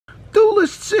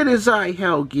Twisted as I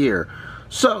hell gear.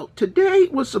 So today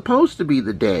was supposed to be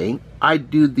the day I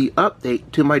do the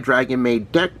update to my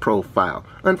Dragonmaid deck profile.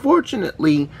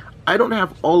 Unfortunately, I don't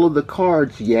have all of the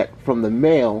cards yet from the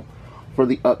mail for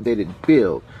the updated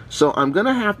build. So I'm going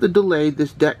to have to delay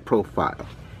this deck profile.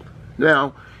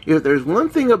 Now, if there's one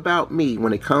thing about me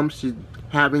when it comes to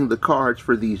having the cards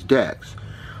for these decks,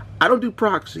 I don't do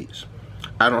proxies.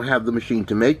 I don't have the machine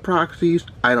to make proxies.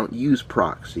 I don't use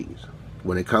proxies.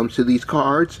 When it comes to these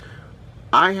cards,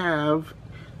 I have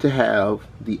to have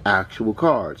the actual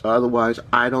cards. Otherwise,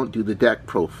 I don't do the deck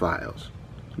profiles.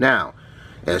 Now,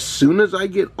 as soon as I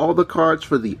get all the cards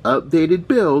for the updated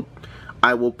build,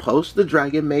 I will post the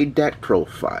Dragonmaid deck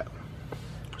profile.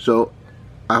 So,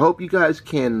 I hope you guys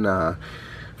can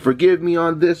forgive me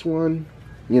on this one.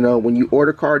 You know, when you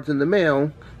order cards in the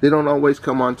mail, they don't always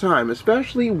come on time,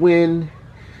 especially when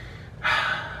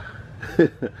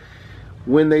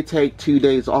when they take 2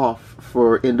 days off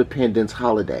for Independence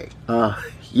holiday.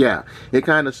 Yeah, it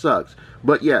kind of sucks.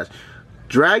 But yes,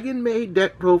 Dragonmaid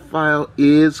deck profile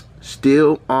is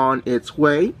still on its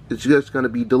way. It's just going to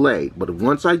be delayed. But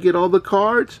once I get all the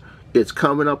cards, it's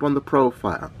coming up on the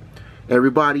profile.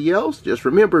 Everybody else, just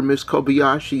remember Miss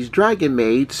Kobayashi's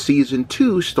Dragonmaid Season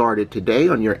 2 started today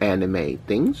on your anime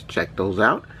things. Check those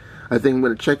out. I think I'm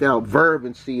going to check out Verve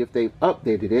and see if they've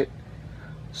updated it.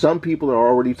 Some people are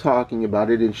already talking about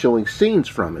it and showing scenes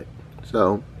from it.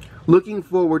 So, looking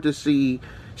forward to see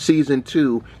Season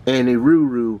 2 and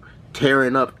Iruru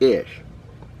tearing up Ish.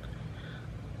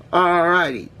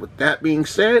 Alrighty, with that being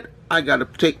said, I gotta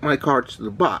take my cards to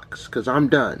the box, because I'm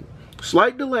done.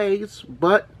 Slight delays,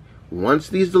 but once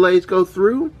these delays go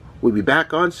through, we'll be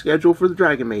back on schedule for the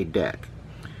Dragonmaid deck.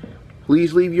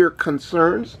 Please leave your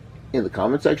concerns in the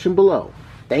comment section below.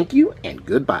 Thank you, and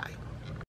goodbye.